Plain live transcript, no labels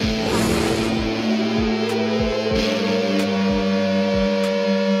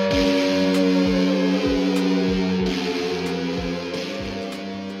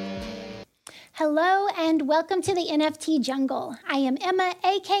welcome to the NFT Jungle. I am Emma,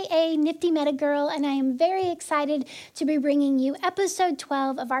 aka Nifty Meta Girl, and I am very excited to be bringing you episode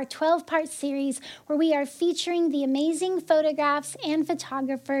 12 of our 12-part series where we are featuring the amazing photographs and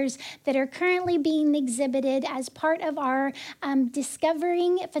photographers that are currently being exhibited as part of our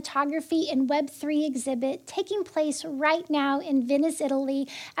Discovering Photography in Web3 exhibit taking place right now in Venice, Italy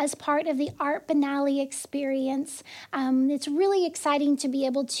as part of the Art Biennale experience. It's really exciting to be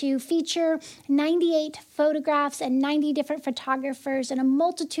able to feature 98 photographs and 90 different photographers in a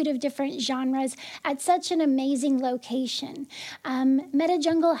multitude of different genres at such an amazing location.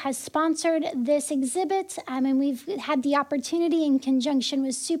 MetaJungle has sponsored this exhibit, and we've had the opportunity in conjunction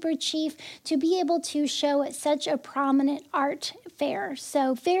with SuperChief to be able to show at such a prominent art fair.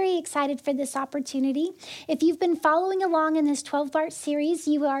 So very excited for this opportunity. If you've been following along in this 12-part series,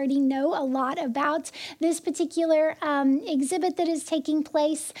 you already know a lot about this particular exhibit that is taking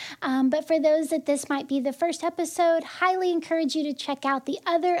place. But for those that this might be the first episode, highly encourage you to check out the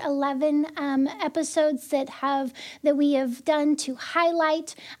other 11 episodes that we have done to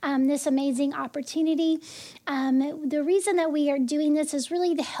highlight this amazing opportunity. The reason that we are doing this is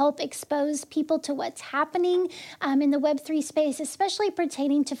really to help expose people to what's happening in the Web3 space, especially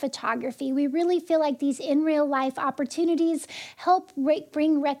pertaining to photography. We really feel like these in real life opportunities help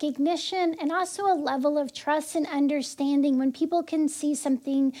bring recognition and also a level of trust and understanding when people can see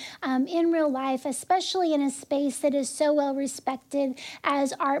something in real life, especially in a space that is so well respected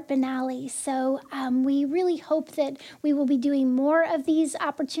as Art Biennale. So we really hope that we will be doing more of these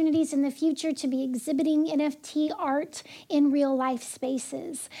opportunities in the future to be exhibiting NFT art in real life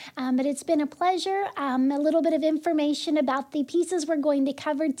spaces. But it's been a pleasure. A little bit of information about the pieces we're going to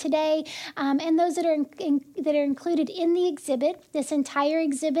cover today and those that are included in the exhibit. This entire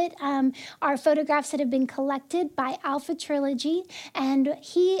exhibit are photographs that have been collected by Alpha Trilogy, and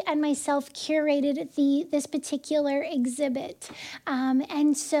he and myself curated this particular exhibit.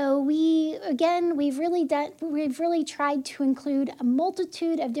 And so we've really tried to include a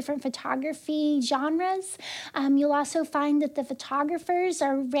multitude of different photography genres. You'll also find that the photographers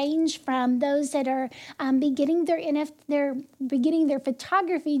range from those that are beginning their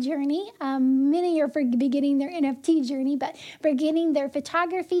photography journey. Many are beginning their NFT journey, but beginning their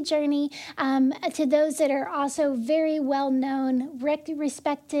photography journey to those that are also very well known,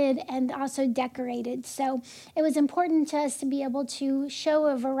 respected, and also decorated. So it was important to us to be able to show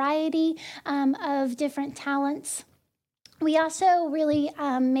a variety of different talents. We also really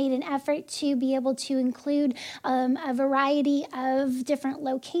made an effort to be able to include a variety of different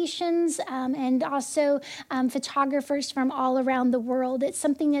locations and also photographers from all around the world. It's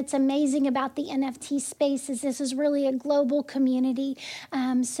something that's amazing about the NFT space is this is really a global community.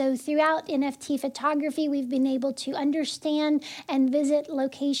 So throughout NFT photography, we've been able to understand and visit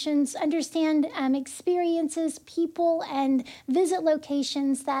locations, understand experiences, people, and visit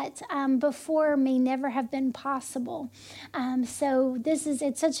locations that before may never have been possible. So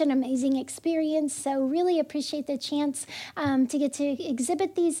it's such an amazing experience. So really appreciate the chance to get to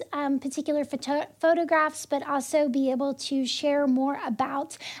exhibit these particular photographs, but also be able to share more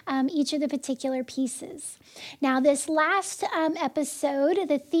about each of the particular pieces. Now, this last episode,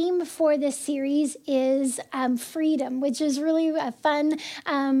 the theme for this series is freedom, which is really a fun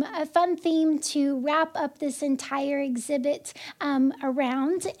theme to wrap up this entire exhibit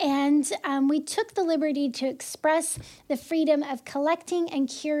around. And we took the liberty to express the freedom of collecting and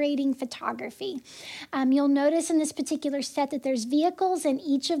curating photography. You'll notice in this particular set that there's vehicles in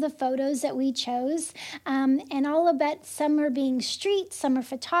each of the photos that we chose, and all of that, some are being street, some are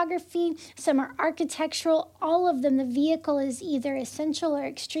photography, some are architectural. All of them, the vehicle is either essential or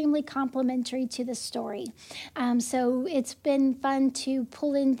extremely complementary to the story. So it's been fun to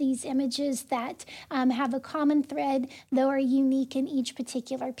pull in these images that have a common thread, though are unique in each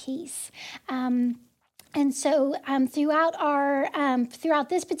particular piece. And so throughout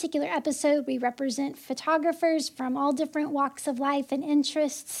this particular episode, we represent photographers from all different walks of life and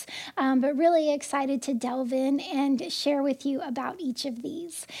interests, but really excited to delve in and share with you about each of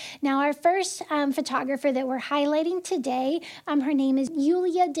these. Now, our first photographer that we're highlighting today, her name is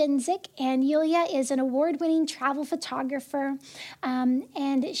Yulia Denzik, and Yulia is an award-winning travel photographer,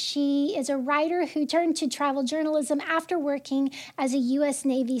 and she is a writer who turned to travel journalism after working as a U.S.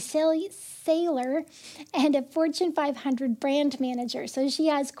 Navy sailor and a Fortune 500 brand manager. So she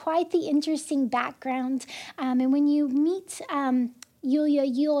has quite the interesting background. And when you meet Yulia,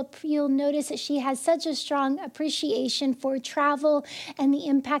 you'll notice that she has such a strong appreciation for travel and the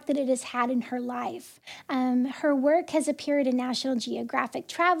impact that it has had in her life. Her work has appeared in National Geographic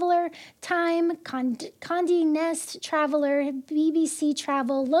Traveler, Time, Condé Nast Traveler, BBC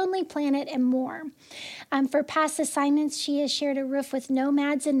Travel, Lonely Planet, and more. For past assignments, she has shared a roof with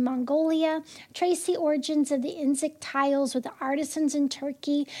nomads in Mongolia, traced the origins of the Inzik tiles with the artisans in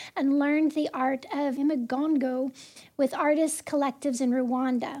Turkey, and learned the art of imagongo with artists collectives in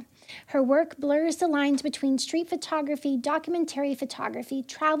Rwanda. Her work blurs the lines between street photography, documentary photography,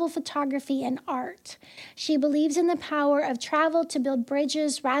 travel photography, and art. She believes in the power of travel to build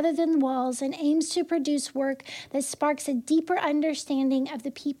bridges rather than walls and aims to produce work that sparks a deeper understanding of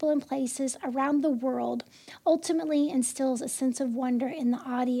the people and places around the world, ultimately instills a sense of wonder in the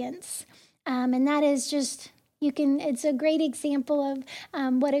audience. And that is just... it's a great example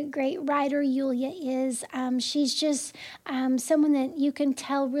of what a great writer Yulia is. She's just someone that you can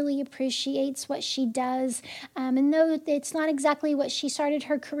tell really appreciates what she does. And though it's not exactly what she started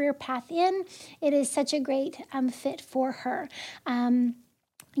her career path in, it is such a great fit for her.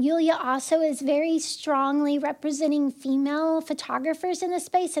 Yulia also is very strongly representing female photographers in the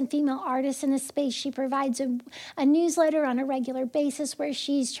space and female artists in the space. She provides a newsletter on a regular basis where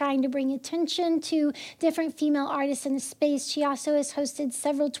she's trying to bring attention to different female artists in the space. She also has hosted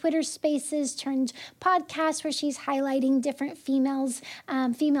several Twitter spaces turned podcasts where she's highlighting different female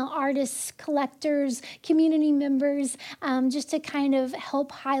artists, collectors, community members, just to kind of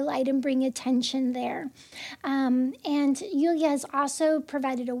help highlight and bring attention there. And Yulia has also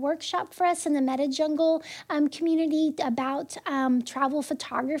provided a workshop for us in the MetaJungle community about travel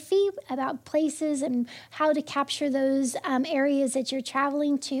photography, about places and how to capture those areas that you're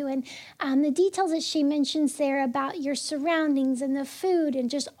traveling to. And the details that she mentions there about your surroundings and the food and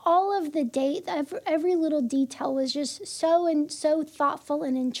just all of the every little detail was just so thoughtful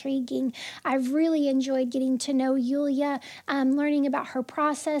and intriguing. I've really enjoyed getting to know Yulia, learning about her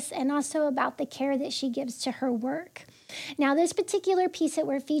process and also about the care that she gives to her work. Now, this particular piece that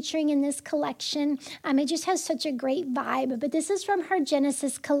we're featuring in this collection, it just has such a great vibe, but this is from her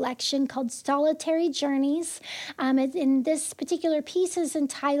Genesis collection called Solitary Journeys. And this particular piece is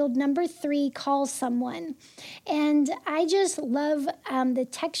entitled Number 3, Call Someone. And I just love the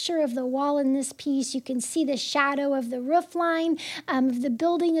texture of the wall in this piece. You can see the shadow of the roof line of the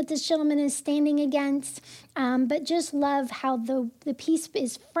building that this gentleman is standing against. But just love how the piece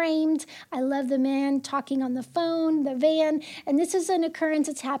is framed. I love the man talking on the phone, the van, and this is an occurrence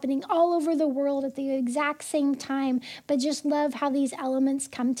that's happening all over the world at the exact same time, but just love how these elements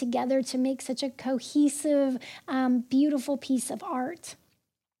come together to make such a cohesive, beautiful piece of art.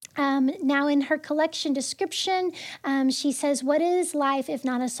 Now in her collection description, she says, what is life if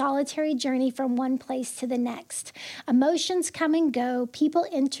not a solitary journey from one place to the next? Emotions come and go. People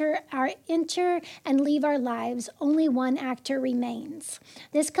enter and leave our lives. Only one actor remains.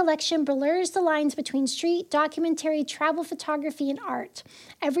 This collection blurs the lines between street, documentary, travel photography, and art.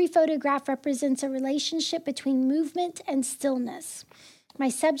 Every photograph represents a relationship between movement and stillness. My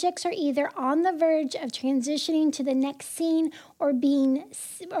subjects are either on the verge of transitioning to the next scene or being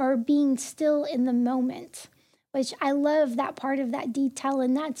still in the moment, which I love that part of that detail.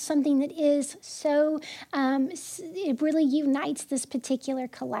 And that's something that is so, it really unites this particular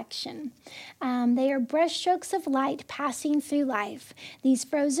collection. They are brushstrokes of light passing through life. These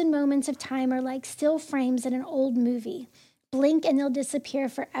frozen moments of time are like still frames in an old movie. Blink and they'll disappear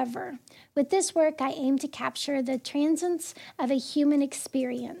forever. With this work, I aim to capture the transience of a human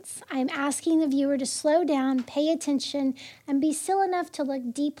experience. I am asking the viewer to slow down, pay attention, and be still enough to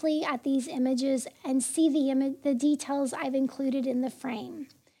look deeply at these images and see the details I've included in the frame.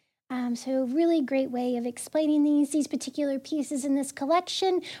 So a really great way of explaining these particular pieces in this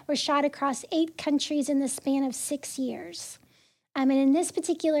collection were shot across 8 countries in the span of 6 years. And in this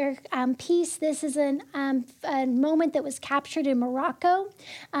particular piece, this is a moment that was captured in Morocco,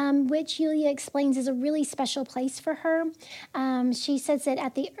 which Yulia explains is a really special place for her. She says that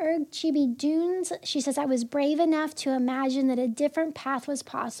at the Ergchibi Dunes, she says, I was brave enough to imagine that a different path was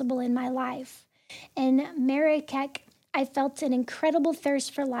possible in my life. In Marrakech, I felt an incredible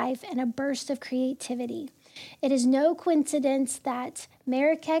thirst for life and a burst of creativity. It is no coincidence that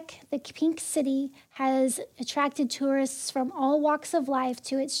Marrakech, the Pink City, has attracted tourists from all walks of life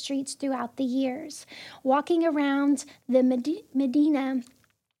to its streets throughout the years. Walking around the Medina,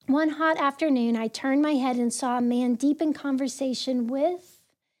 one hot afternoon, I turned my head and saw a man deep in conversation with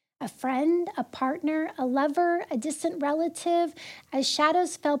a friend, a partner, a lover, a distant relative. As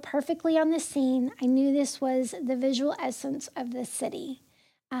shadows fell perfectly on the scene, I knew this was the visual essence of the city.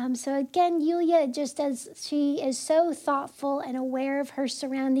 So again, Yulia, just as she is so thoughtful and aware of her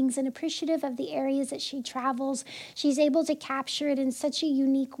surroundings and appreciative of the areas that she travels, she's able to capture it in such a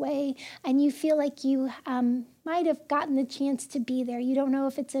unique way, and you feel like you might have gotten the chance to be there. You don't know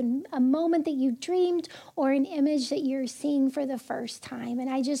if it's a moment that you dreamed or an image that you're seeing for the first time. And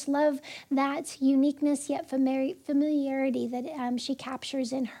I just love that uniqueness yet familiarity that she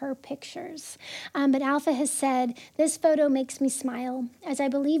captures in her pictures. But Alpha has said, this photo makes me smile, as I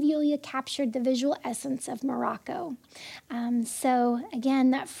believe Yulia captured the visual essence of Morocco. So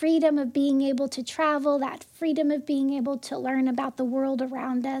again, that freedom of being able to travel, that freedom of being able to learn about the world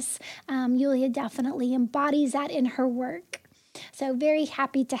around us, Yulia definitely embodies that in her work. So very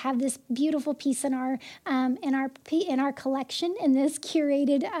happy to have this beautiful piece in our collection, in this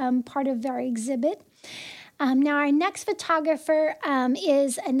curated part of our exhibit. Now, our next photographer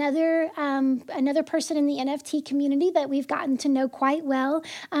is another person in the NFT community that we've gotten to know quite well.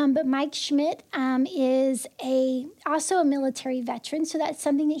 But Mike Schmidt is also a military veteran, so that's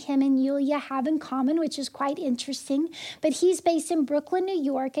something that him and Yulia have in common, which is quite interesting. But he's based in Brooklyn, New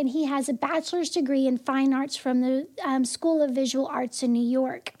York, and he has a bachelor's degree in fine arts from the School of Visual Arts in New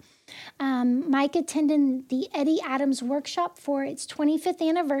York. Mike attended the Eddie Adams workshop for its 25th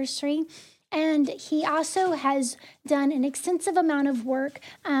anniversary. And he also has done an extensive amount of work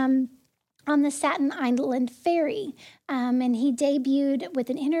on the Staten Island ferry. And he debuted with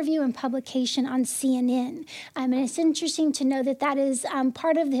an interview and publication on CNN. And it's interesting to know that that is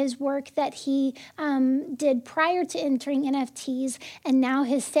part of his work that he did prior to entering NFTs. And now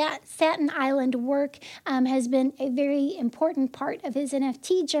his Staten Island work has been a very important part of his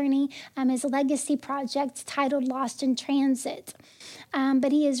NFT journey, his legacy project titled Lost in Transit.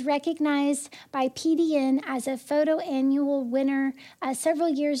 But he is recognized by PDN as a photo annual winner several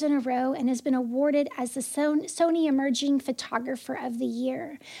years in a row and has been awarded as the Sony Emerging Photographer of the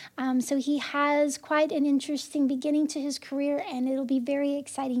Year. So he has quite an interesting beginning to his career, and it'll be very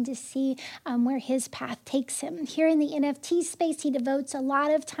exciting to see where his path takes him. Here in the NFT space, he devotes a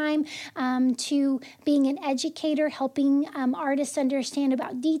lot of time to being an educator, helping artists understand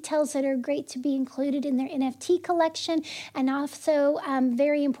about details that are great to be included in their NFT collection, and also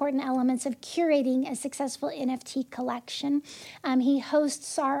very important elements of curating a successful NFT collection. He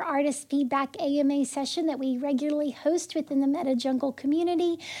hosts our artist feedback AMA session that we regularly host within the MetaJungle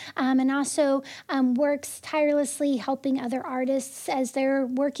community, and also works tirelessly helping other artists as they're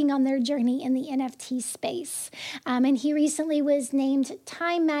working on their journey in the NFT space. And he recently was named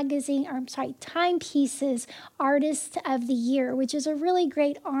Timepieces Artist of the Year, which is a really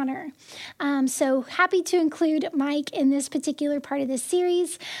great honor. So happy to include Mike in this particular part of the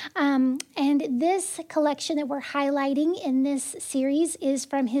series. And this collection that we're highlighting in this series is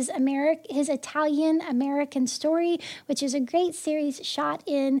from his Italian American story, which is a great series shot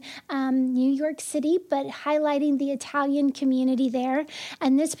in New York City, but highlighting the Italian community there.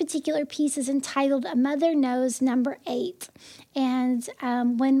 And this particular piece is entitled A Mother Knows Number 8. And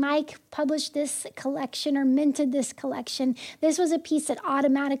when Mike published this collection or minted this collection, this was a piece that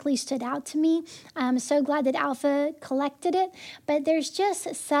automatically stood out to me. I'm so glad that Alpha collected it, but there's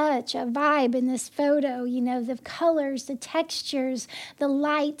just such a vibe in this photo, the colors, the textures, the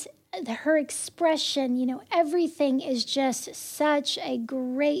light, her expression, everything is just such a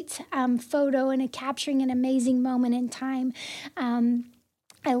great photo and capturing an amazing moment in time.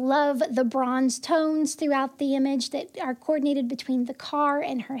 I love the bronze tones throughout the image that are coordinated between the car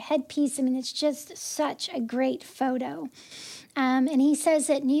and her headpiece. It's just such a great photo. And he says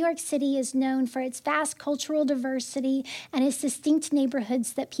that New York City is known for its vast cultural diversity and its distinct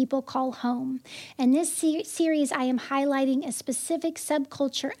neighborhoods that people call home. In this series, I am highlighting a specific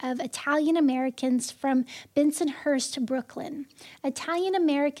subculture of Italian Americans from Bensonhurst, Brooklyn. Italian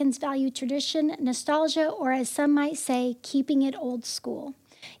Americans value tradition, nostalgia, or as some might say, keeping it old school.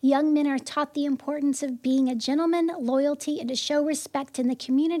 Young men are taught the importance of being a gentleman, loyalty, and to show respect in the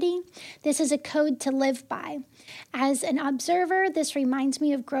community. This is a code to live by. As an observer, this reminds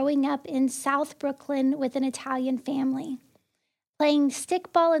me of growing up in South Brooklyn with an Italian family. Playing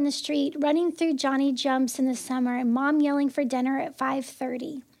stickball in the street, running through Johnny Jumps in the summer, and Mom yelling for dinner at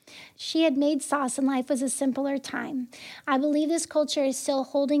 5:30. She had made sauce and life was a simpler time. I believe this culture is still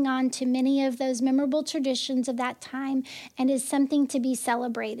holding on to many of those memorable traditions of that time and is something to be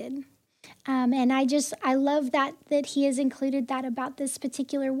celebrated. And I love that he has included that about this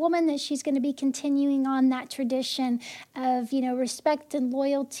particular woman, that she's going to be continuing on that tradition of, respect and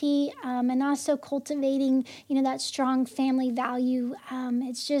loyalty, and also cultivating, that strong family value.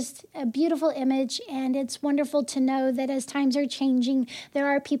 It's just a beautiful image, and it's wonderful to know that as times are changing, there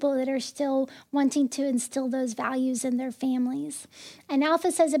are people that are still wanting to instill those values in their families. And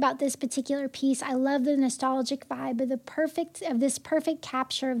Alpha says about this particular piece, I love the nostalgic vibe of this perfect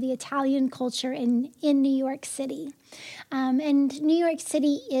capture of the Italian culture in New York City. And New York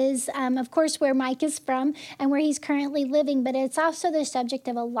City is, of course, where Mike is from and where he's currently living, but it's also the subject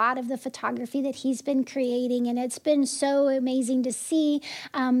of a lot of the photography that he's been creating. And it's been so amazing to see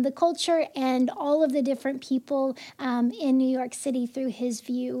the culture and all of the different people in New York City through his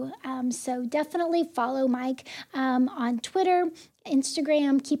view. So definitely follow Mike on Twitter,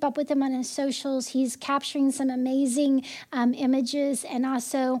 Instagram, keep up with him on his socials. He's capturing some amazing images and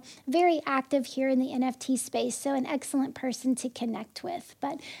also very active here in the NFT space. So an excellent person to connect with.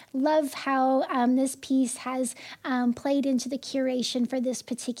 But love how this piece has played into the curation for this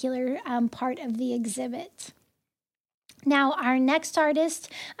particular part of the exhibit. Now, our next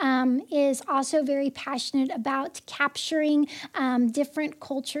artist is also very passionate about capturing different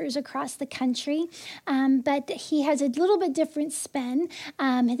cultures across the country, but he has a little bit different spin.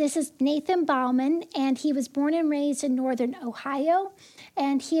 This is Nathan Bauman, and he was born and raised in northern Ohio.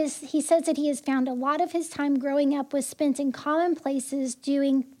 And he says that he has found a lot of his time growing up was spent in common places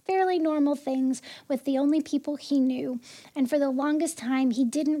doing fairly normal things with the only people he knew. And for the longest time, he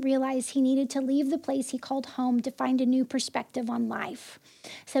didn't realize he needed to leave the place he called home to find a new perspective on life.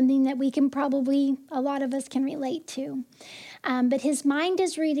 Something that we can probably, a lot of us can relate to. But his mind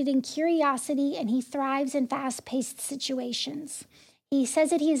is rooted in curiosity, and he thrives in fast-paced situations. He says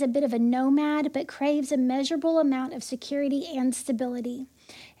that he is a bit of a nomad, but craves a measurable amount of security and stability.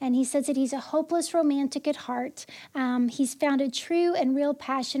 And he says that he's a hopeless romantic at heart. He's found a true and real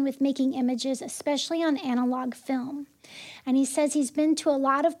passion with making images, especially on analog film. And he says he's been to a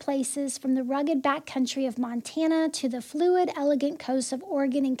lot of places, from the rugged backcountry of Montana to the fluid, elegant coasts of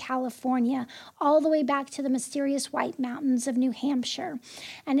Oregon and California, all the way back to the mysterious White Mountains of New Hampshire.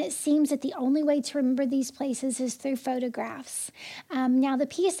 And it seems that the only way to remember these places is through photographs. Now, the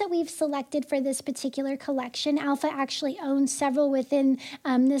piece that we've selected for this particular collection, Alpha actually owns several within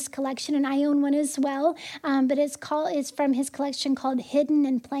this collection, and I own one as well. But it's from his collection called Hidden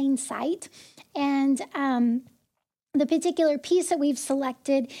in Plain Sight. And the particular piece that we've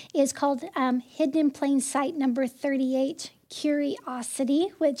selected is called Hidden in Plain Sight number 38,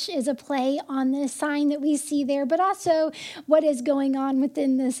 Curiosity, which is a play on the sign that we see there, but also what is going on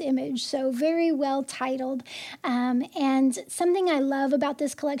within this image. So very well titled. And something I love about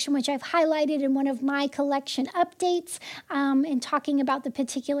this collection, which I've highlighted in one of my collection updates in talking about the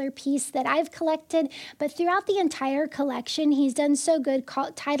particular piece that I've collected, but throughout the entire collection, he's done so good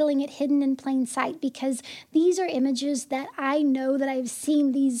titling it Hidden in Plain Sight, because these are images that I know that I've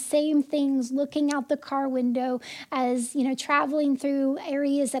seen these same things looking out the car window as, traveling through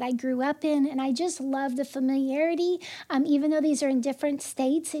areas that I grew up in. And I just love the familiarity. Even though these are in different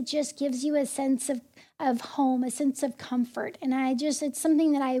states, it just gives you a sense of home, a sense of comfort. And it's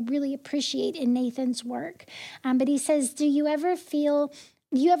something that I really appreciate in Nathan's work. But he says, do you ever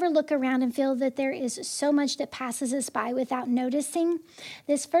look around and feel that there is so much that passes us by without noticing?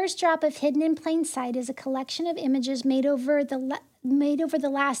 This first drop of Hidden in Plain Sight is a collection of images made over the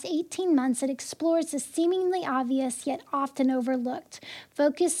last 18 months that explores the seemingly obvious yet often overlooked,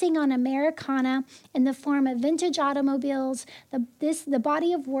 focusing on Americana in the form of vintage automobiles. The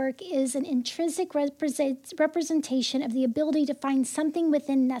body of work is an intrinsic representation of the ability to find something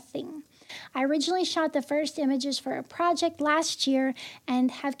within nothing. I originally shot the first images for a project last year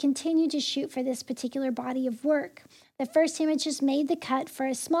and have continued to shoot for this particular body of work. The first images made the cut for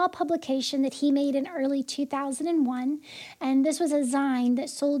a small publication that he made in early 2001, and this was a zine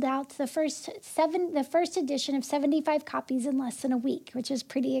that sold out the first edition of 75 copies in less than a week, which is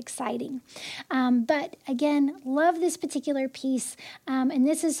pretty exciting. But again, love this particular piece, and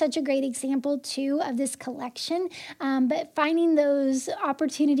this is such a great example too of this collection. But finding those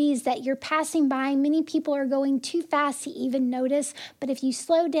opportunities that you're passing by, many people are going too fast to even notice. But if you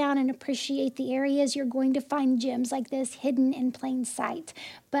slow down and appreciate the areas, you're going to find gems like this hidden in plain sight.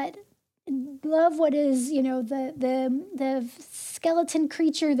 But love what is, the skeleton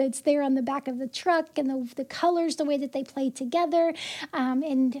creature that's there on the back of the truck, and the colors, the way that they play together.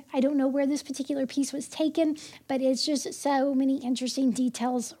 And I don't know where this particular piece was taken, but it's just so many interesting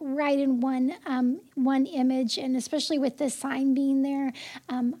details right in one image. And especially with this sign being there,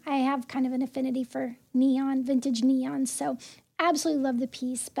 I have kind of an affinity for neon, vintage neon. So absolutely love the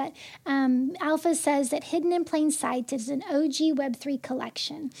piece. But Alpha says that Hidden in Plain Sight is an OG Web3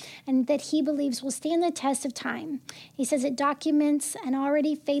 collection and that he believes will stand the test of time. He says it documents an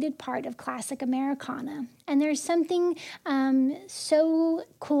already faded part of classic Americana. And there's something so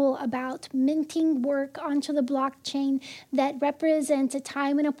cool about minting work onto the blockchain that represents a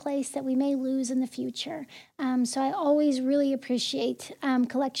time and a place that we may lose in the future. So I always really appreciate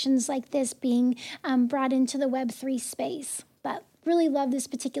collections like this being brought into the Web3 space. But really love this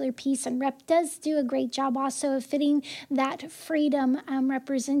particular piece, and Rep does do a great job also of fitting that freedom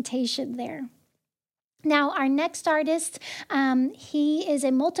representation there. Now, our next artist, he is a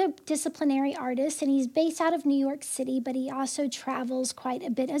multidisciplinary artist, and he's based out of New York City, but he also travels quite a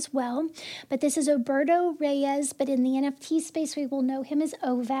bit as well. But this is Roberto Reyes, but in the NFT space, we will know him as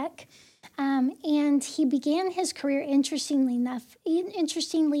Ovek. And he began his career, interestingly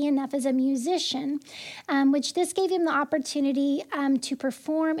enough, as a musician, which this gave him the opportunity to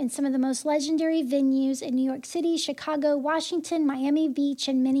perform in some of the most legendary venues in New York City, Chicago, Washington, Miami Beach,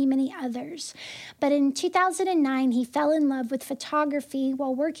 and many, many others. But in 2009, he fell in love with photography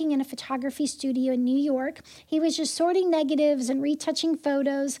while working in a photography studio in New York. He was just sorting negatives and retouching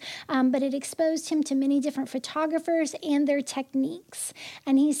photos, but it exposed him to many different photographers and their techniques.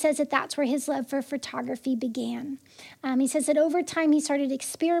 And he says that that's where his love for photography began. He says that over time he started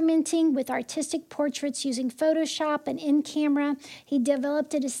experimenting with artistic portraits using Photoshop and in-camera. He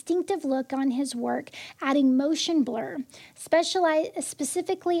developed a distinctive look on his work, adding motion blur,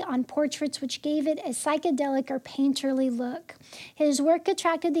 specifically on portraits, which gave it a psychedelic or painterly look. His work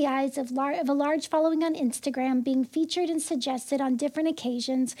attracted the eyes of a large following on Instagram, being featured and suggested on different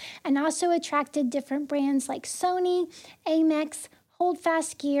occasions, and also attracted different brands like Sony, Amex,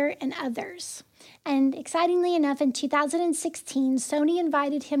 Holdfast Gear, and others. And excitingly enough, in 2016, Sony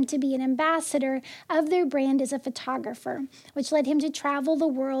invited him to be an ambassador of their brand as a photographer, which led him to travel the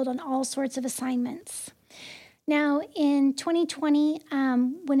world on all sorts of assignments. Now, in 2020,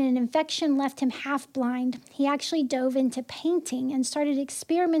 when an infection left him half blind, he actually dove into painting and started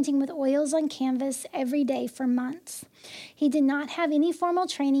experimenting with oils on canvas every day for months. He did not have any formal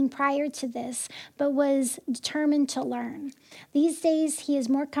training prior to this, but was determined to learn. These days, he is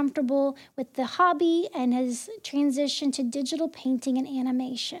more comfortable with the hobby and has transitioned to digital painting and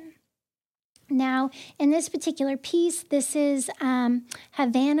animation. Now, in this particular piece, this is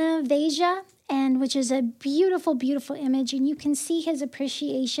Havana Veja, and which is a beautiful, beautiful image. And you can see his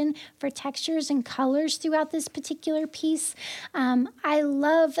appreciation for textures and colors throughout this particular piece. I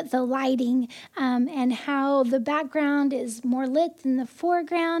love the lighting and how the background is more lit than the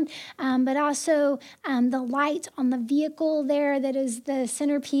foreground, but also the light on the vehicle there that is the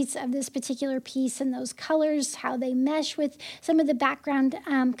centerpiece of this particular piece, and those colors, how they mesh with some of the background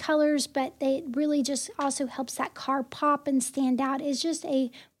colors, but it really just also helps that car pop and stand out. It's just a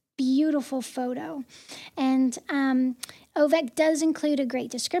beautiful photo. And Ovek does include a great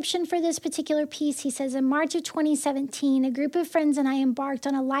description for this particular piece. He says, in March of 2017, a group of friends and I embarked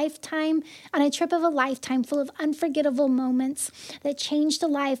on a trip of a lifetime full of unforgettable moments that changed the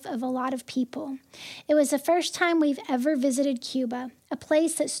life of a lot of people. It was the first time we've ever visited Cuba, a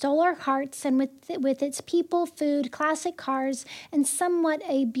place that stole our hearts, and with its people, food, classic cars, and somewhat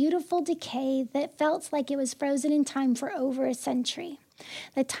a beautiful decay that felt like it was frozen in time for over a century.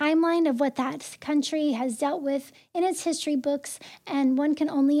 The timeline of what that country has dealt with in its history books, and one can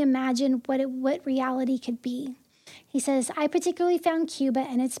only imagine what reality could be. He says, I particularly found Cuba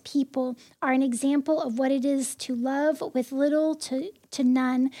and its people are an example of what it is to love with little to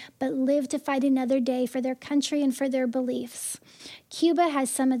none, but live to fight another day for their country and for their beliefs. Cuba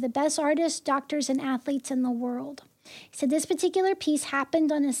has some of the best artists, doctors, and athletes in the world. He said this particular piece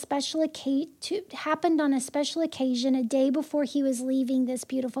happened on a special occasion a day before he was leaving this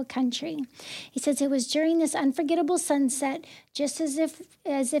beautiful country. He says it was during this unforgettable sunset, just as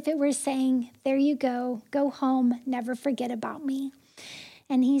if it were saying, there you go home, never forget about me.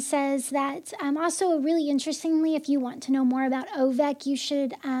 And he says that also really interestingly, if you want to know more about Ovek, you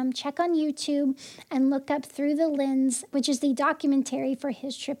should check on YouTube and look up Through the Lens, which is the documentary for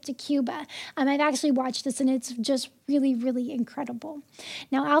his trip to Cuba. I've actually watched this and it's just really, really incredible.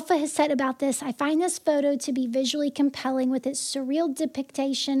 Now, Alpha has said about this, I find this photo to be visually compelling with its surreal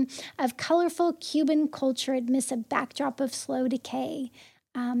depiction of colorful Cuban culture amidst a backdrop of slow decay.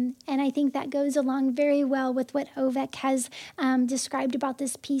 And I think that goes along very well with what Ovek has described about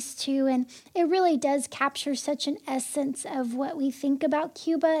this piece too. And it really does capture such an essence of what we think about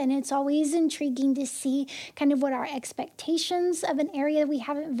Cuba. And it's always intriguing to see kind of what our expectations of an area we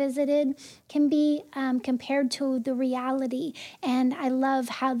haven't visited can be compared to the reality. And I love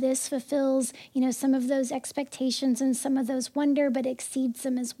how this fulfills, some of those expectations and some of those wonder, but exceeds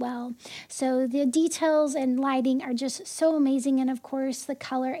them as well. So the details and lighting are just so amazing. And of course, the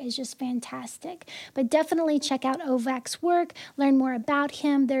color is just fantastic. But definitely check out Ovek's work, learn more about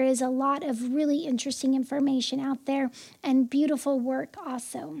him. There is a lot of really interesting information out there and beautiful work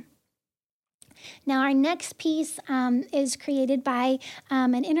also. Now, our next piece is created by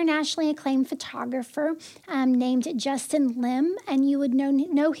an internationally acclaimed photographer named Justin Lim, and you would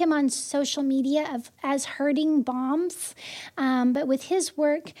know him on social media as Hurting Bombs. But with his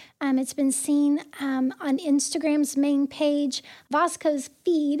work, it's been seen on Instagram's main page, Vasco's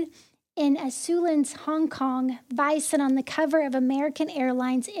feed, in Asulans, Hong Kong, Vice, and on the cover of American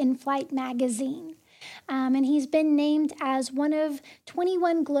Airlines In-Flight magazine. And he's been named as one of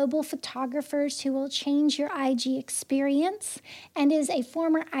 21 global photographers who will change your IG experience and is a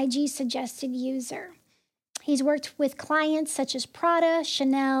former IG suggested user. He's worked with clients such as Prada,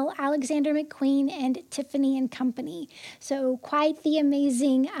 Chanel, Alexander McQueen, and Tiffany & Company. So quite the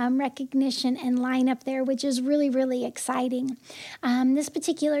amazing recognition and lineup there, which is really, really exciting. This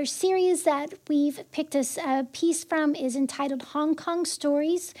particular series that we've picked a piece from is entitled Hong Kong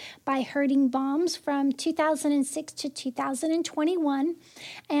Stories by Hurting Bombs from 2006 to 2021.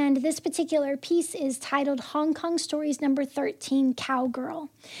 And this particular piece is titled Hong Kong Stories number 13,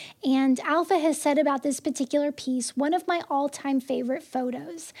 Cowgirl. And Alpha has said about this particular piece, one of my all-time favorite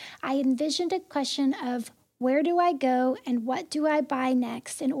photos. I envisioned a question of where do I go and what do I buy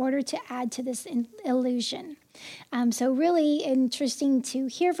next in order to add to this illusion. So really interesting to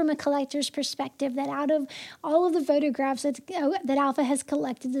hear from a collector's perspective that out of all of the photographs that Alpha has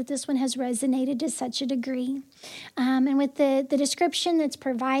collected, that this one has resonated to such a degree. And with the description that's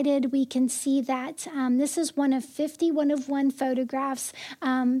provided, we can see that this is one of 50 one-of-one photographs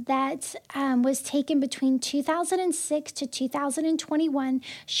that was taken between 2006 to 2021,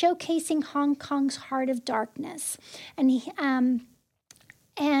 showcasing Hong Kong's heart of darkness.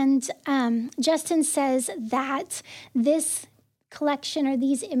 And Justin says that this collection or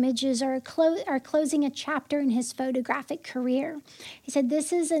these images are closing a chapter in his photographic career. He said,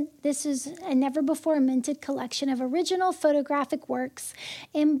 this is a never before minted collection of original photographic works,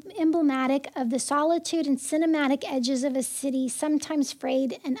 emblematic of the solitude and cinematic edges of a city, sometimes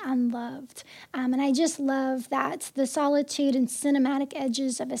frayed and unloved. And I just love that, the solitude and cinematic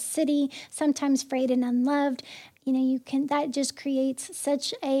edges of a city, sometimes frayed and unloved. That just creates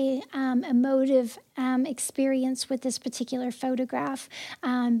such a emotive experience with this particular photograph.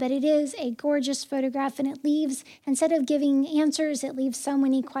 But it is a gorgeous photograph, and it leaves, instead of giving answers, it leaves so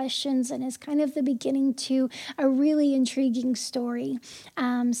many questions and is kind of the beginning to a really intriguing story.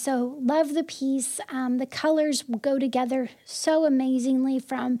 So love the piece. The colors go together so amazingly,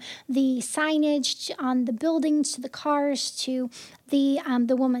 from the signage on the buildings to the cars to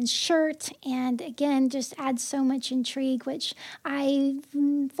the woman's shirt, and again, just adds so much intrigue, which I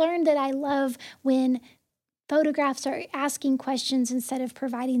learned that I love when photographs are asking questions instead of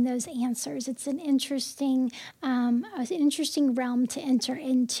providing those answers. It's an interesting realm to enter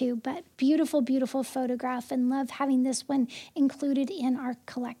into, but beautiful, beautiful photograph, and love having this one included in our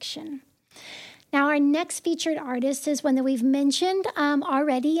collection. Now, our next featured artist is one that we've mentioned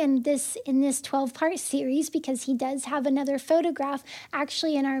already in this 12-part series, because he does have another photograph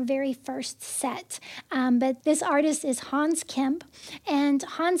actually in our very first set. But this artist is Hans Kemp, and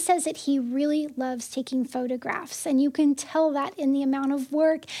Hans says that he really loves taking photographs, and you can tell that in the amount of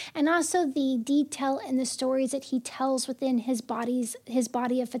work and also the detail and the stories that he tells within his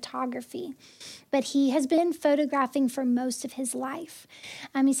body of photography. But he has been photographing for most of his life.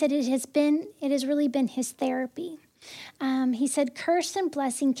 He said it has really been his therapy. He said, curse and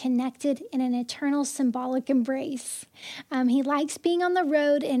blessing connected in an eternal symbolic embrace. He likes being on the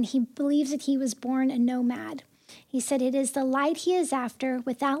road, and he believes that he was born a nomad. He said, it is the light he is after.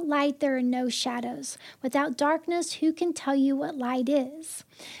 Without light, there are no shadows. Without darkness, who can tell you what light is?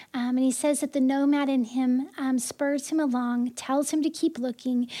 And he says that the nomad in him spurs him along, tells him to keep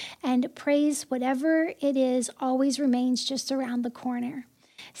looking, and prays whatever it is always remains just around the corner,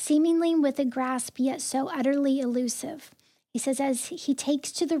 seemingly with a grasp yet so utterly elusive. He says, as he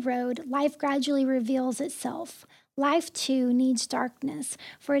takes to the road, life gradually reveals itself. Life too needs darkness,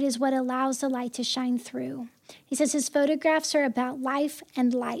 for it is what allows the light to shine through. He says his photographs are about life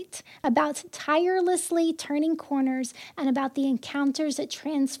and light, about tirelessly turning corners, and about the encounters that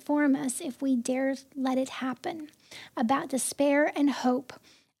transform us if we dare let it happen, about despair and hope,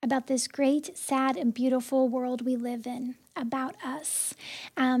 about this great, sad, and beautiful world we live in, about us.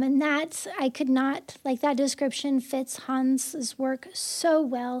 And that, I could not, like that description fits Hans's work so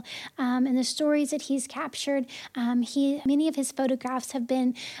well. And the stories that he's captured, many of his photographs have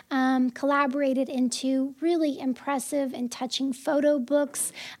been collaborated into really impressive and touching photo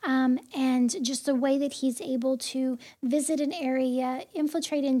books. And just the way that he's able to visit an area,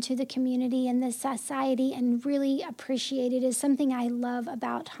 infiltrate into the community and the society, and really appreciate it is something I love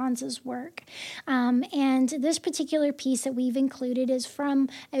about Hans's work. And this particular piece that we've included is from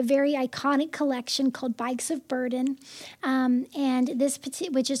a very iconic collection called Bikes of Burden,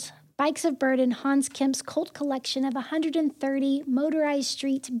 which is Bikes of Burden, Hans Kemp's cult collection of 130 motorized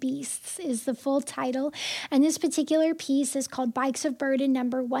street beasts is the full title. And this particular piece is called Bikes of Burden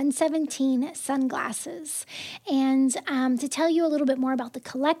number 117, Sunglasses. And to tell you a little bit more about the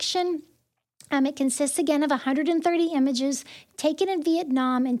collection, it consists again of 130 images taken in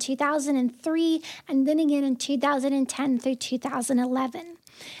Vietnam in 2003 and then again in 2010 through 2011.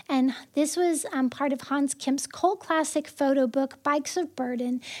 And this was part of Hans Kemp's cult classic photo book, Bikes of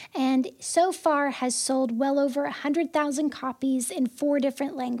Burden, and so far has sold well over 100,000 copies in 4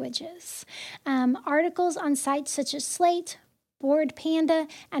 different languages. Articles on sites such as Slate, Bored Panda,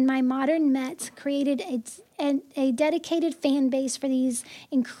 and My Modern Met created a dedicated fan base for these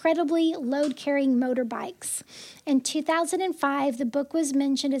incredibly load-carrying motorbikes. In 2005, the book was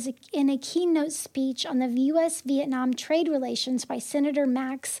mentioned in a keynote speech on the U.S.-Vietnam trade relations by Senator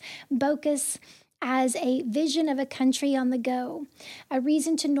Max Baucus as a vision of a country on the go, a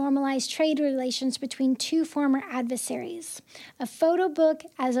reason to normalize trade relations between 2 former adversaries, a photo book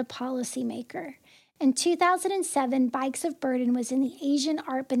as a policymaker. In 2007, Bikes of Burden was in the Asian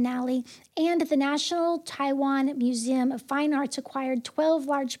Art Biennale, and the National Taiwan Museum of Fine Arts acquired 12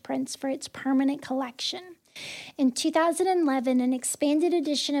 large prints for its permanent collection. In 2011, an expanded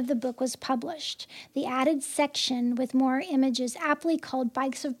edition of the book was published. The added section with more images, aptly called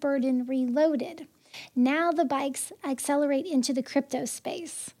Bikes of Burden Reloaded. Now the bikes accelerate into the crypto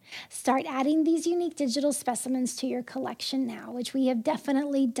space. Start adding these unique digital specimens to your collection now, which we have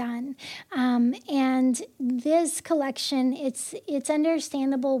definitely done. And this collection, it's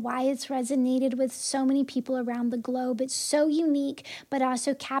understandable why it's resonated with so many people around the globe. It's so unique, but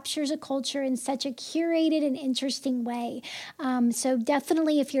also captures a culture in such a curated and interesting way. So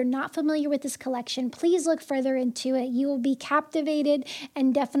definitely, if you're not familiar with this collection, please look further into it. You will be captivated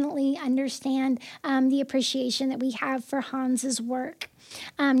and definitely understand the appreciation that we have for Hans's work.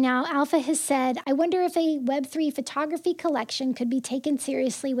 Now, Alpha has said, I wonder if a Web3 photography collection could be taken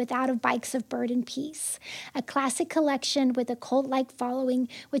seriously without a Bikes of Burden piece, a classic collection with a cult-like following,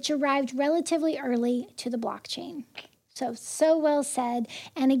 which arrived relatively early to the blockchain. So well said.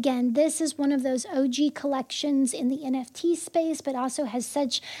 And again, this is one of those OG collections in the NFT space, but also has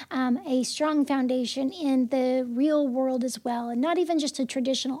such a strong foundation in the real world as well. And not even just a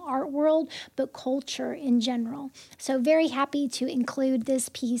traditional art world, but culture in general. So very happy to include this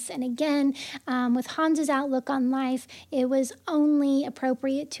piece. And again, with Hans's outlook on life, it was only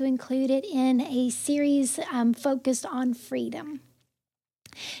appropriate to include it in a series focused on freedom.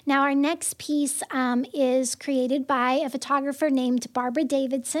 Now, our next piece is created by a photographer named Barbara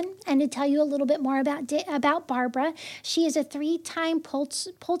Davidson. And to tell you a little bit more about Barbara, she is a 3-time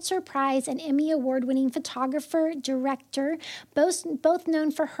Pulitzer Prize and Emmy Award-winning photographer, director, both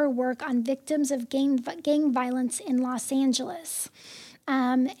known for her work on victims of gang violence in Los Angeles.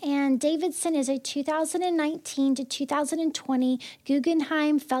 And Davidson is a 2019 to 2020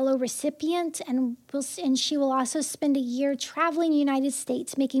 Guggenheim Fellow recipient, and she will also spend a year traveling the United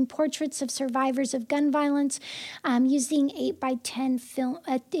States making portraits of survivors of gun violence using 8x10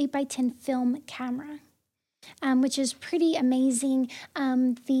 film camera, which is pretty amazing.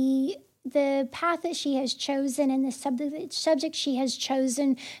 The path that she has chosen and the subject she has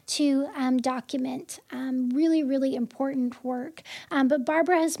chosen to document really, really important work. But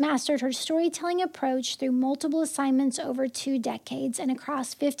Barbara has mastered her storytelling approach through multiple assignments over 2 decades and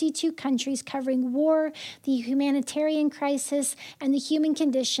across 52 countries, covering war, the humanitarian crisis, and the human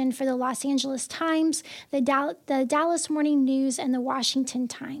condition for the Los Angeles Times, the Dallas Morning News, and the Washington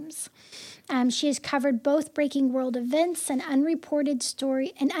Times. She has covered both breaking world events and underreported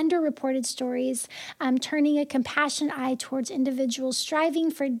stories, turning a compassionate eye towards individuals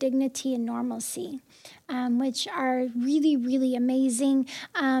striving for dignity and normalcy, which are really, really amazing.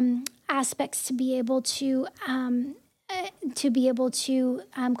 aspects to be able to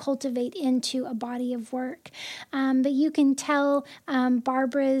cultivate into a body of work. But you can tell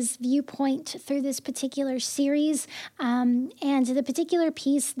Barbara's viewpoint through this particular series. And the particular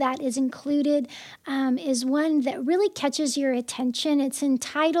piece that is included is one that really catches your attention. It's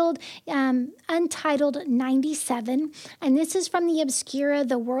entitled Untitled 97. And this is from the Obscura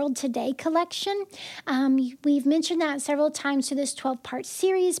The World Today collection. We've mentioned that several times through this 12-part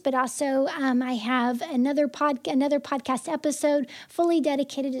series, but also I have another podcast episode fully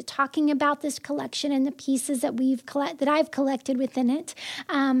dedicated to talking about this collection and the pieces that I've collected within it.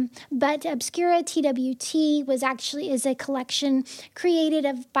 But Obscura TWT is a collection created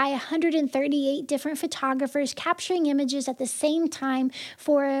by 138 different photographers capturing images at the same time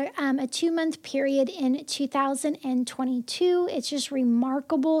for a 2-month period in 2022. It's just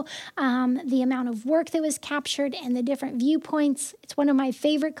remarkable, the amount of work that was captured and the different viewpoints. It's one of my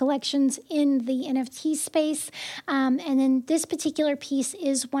favorite collections in the NFT space. And then this particular piece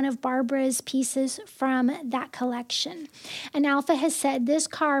is one of Barbara's pieces from that collection. And Alpha has said, this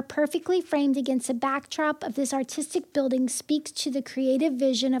car perfectly framed against a backdrop of this artistic building speaks to the creative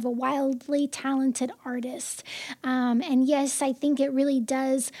vision of a wildly talented artist. And yes, I think it really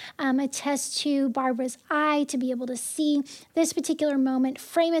does attest to Barbara's eye to be able to see this particular moment,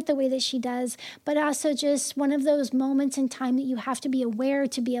 frame it the way that she does, but also just one of those moments in time that you have to be aware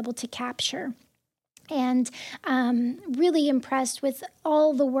to be able to capture. And really impressed with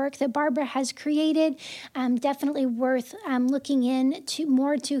all the work that Barbara has created. Definitely worth looking into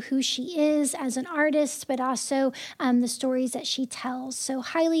more to who she is as an artist, but also the stories that she tells. So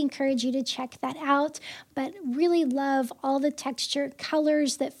highly encourage you to check that out, but really love all the texture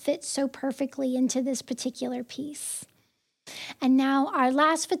colors that fit so perfectly into this particular piece. And now our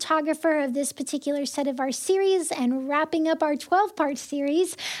last photographer of this particular set of our series and wrapping up our 12-part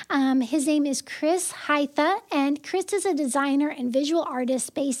series, his name is Chris Haitha, and Chris is a designer and visual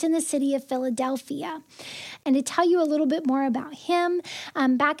artist based in the city of Philadelphia. And to tell you a little bit more about him,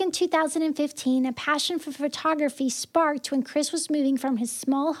 back in 2015, a passion for photography sparked when Chris was moving from his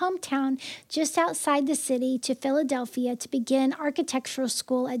small hometown just outside the city to Philadelphia to begin architectural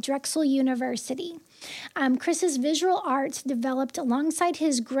school at Drexel University. Chris's visual arts developed alongside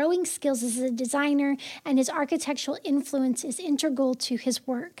his growing skills as a designer, and his architectural influence is integral to his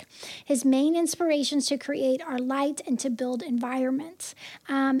work. His main inspirations to create are light and to build environments.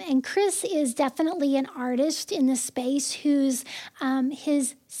 And Chris is definitely an artist in this space whose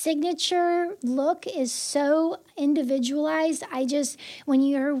his signature look is so individualized. When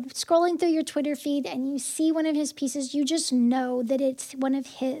you're scrolling through your Twitter feed and you see one of his pieces, you just know that it's one of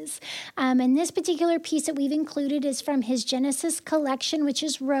his. And this particular piece that we've included is from his Genesis collection, which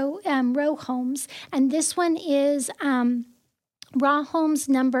is row homes. And this one is Raw Homes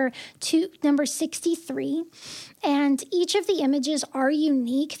number 63. And each of the images are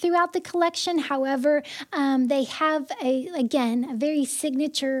unique throughout the collection. However, they have, a very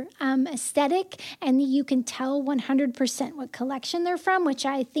signature aesthetic, and you can tell 100% what collection they're from, which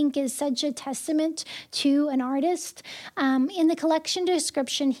I think is such a testament to an artist. In the collection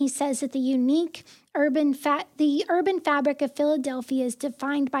description, he says that the urban fabric of Philadelphia is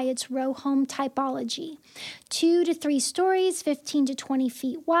defined by its row home typology. 2 to 3 stories, 15 to 20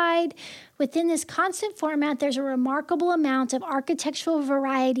 feet wide. Within this constant format, there's a remarkable amount of architectural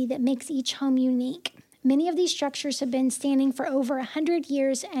variety that makes each home unique. Many of these structures have been standing for over 100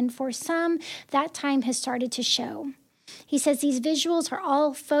 years, and for some, that time has started to show. He says these visuals are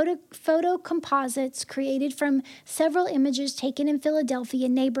all photo composites created from several images taken in Philadelphia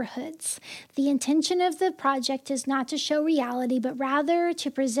neighborhoods. The intention of the project is not to show reality, but rather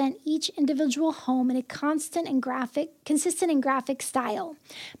to present each individual home in a consistent and graphic style.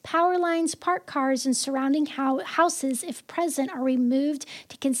 Power lines, parked cars, and surrounding houses, if present, are removed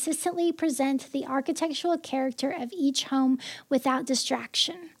to consistently present the architectural character of each home without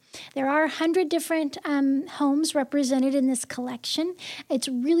distraction. There are 100 different homes represented in this collection. It's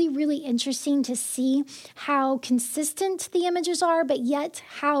really, really interesting to see how consistent the images are, but yet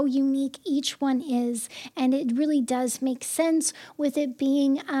how unique each one is. And it really does make sense with it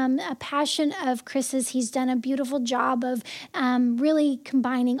being a passion of Chris's. He's done a beautiful job of really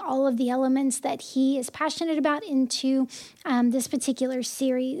combining all of the elements that he is passionate about into this particular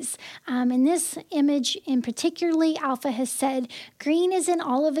series. And this image in particularly, Alpha has said, green is in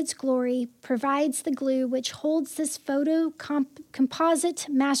all of its glory, provides the glue which holds this composite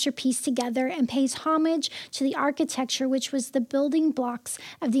masterpiece together and pays homage to the architecture which was the building blocks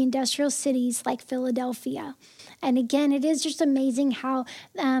of the industrial cities like Philadelphia. And again, it is just amazing how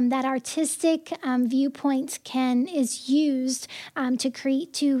that artistic viewpoint is used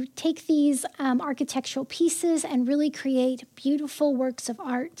to take these architectural pieces and really create beautiful works of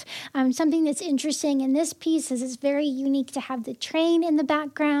art. Something that's interesting in this piece is it's very unique to have the train in the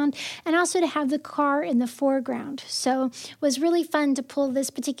background and also to have the car in the foreground. So it was really fun to pull this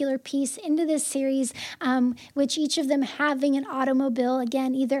particular piece into this series, which each of them having an automobile,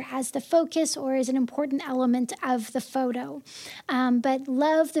 again, either as the focus or as an important element of the photo. But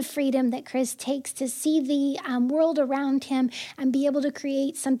love the freedom that Chris takes to see the world around him and be able to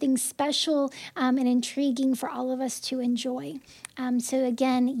create something special and intriguing for all of us to enjoy. So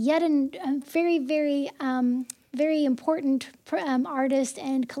again, yet a very, very important artist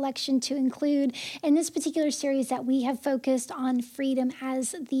and collection to include in this particular series that we have focused on freedom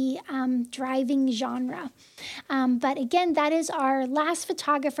as the driving genre. But again, that is our last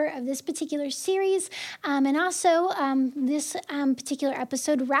photographer of this particular series. And also, this particular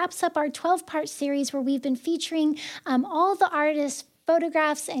episode wraps up our 12-part series where we've been featuring all the artists,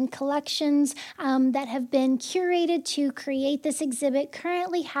 photographs and collections that have been curated to create this exhibit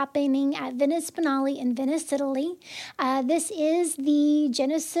currently happening at Venice Biennale in Venice, Italy. This is the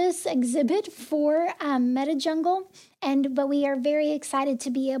Genesis exhibit for MetaJungle. But we are very excited to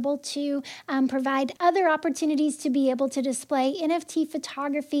be able to provide other opportunities to be able to display NFT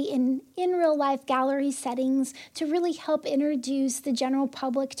photography in real life gallery settings to really help introduce the general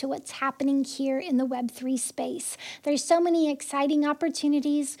public to what's happening here in the Web3 space. There's so many exciting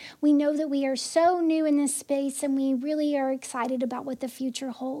opportunities. We know that we are so new in this space and we really are excited about what the future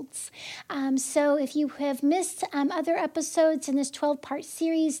holds. So if you have missed other episodes in this 12-part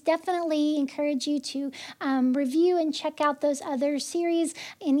series, definitely encourage you to review and check out those other series.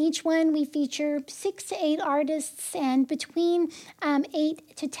 In each one, we feature 6 to 8 artists and between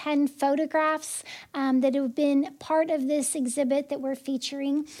 8 to 10 photographs that have been part of this exhibit that we're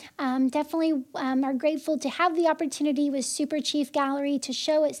featuring. Definitely are grateful to have the opportunity with SuperChief Gallery to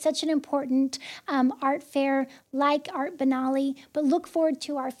show at such an important art fair like Art Biennale, but look forward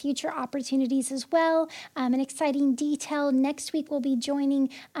to our future opportunities as well. An exciting detail, next week we'll be joining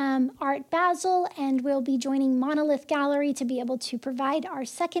Art Basel and we'll be joining Monolith Gallery to be able to provide our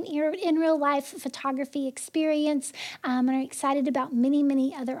second in real life photography experience, and are excited about many,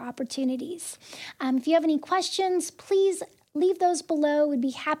 many other opportunities. If you have any questions, please leave those below. We'd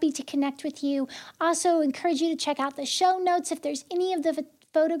be happy to connect with you. Also, encourage you to check out the show notes if there's any of the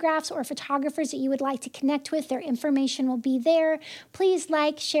photographs or photographers that you would like to connect with. Their information will be there. Please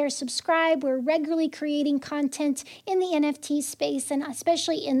like, share, subscribe. We're regularly creating content in the NFT space and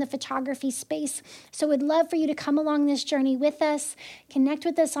especially in the photography space. So we'd love for you to come along this journey with us. Connect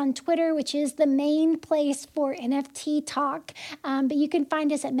with us on Twitter, which is the main place for NFT talk. But you can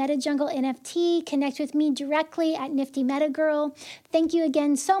find us at MetaJungle NFT. Connect with me directly at Nifty Meta Girl. Thank you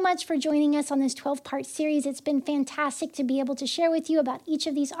again so much for joining us on this 12-part series. It's been fantastic to be able to share with you about each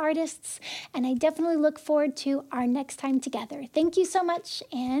of these artists, and I definitely look forward to our next time together. Thank you so much,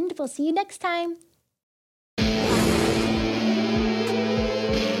 and we'll see you next time.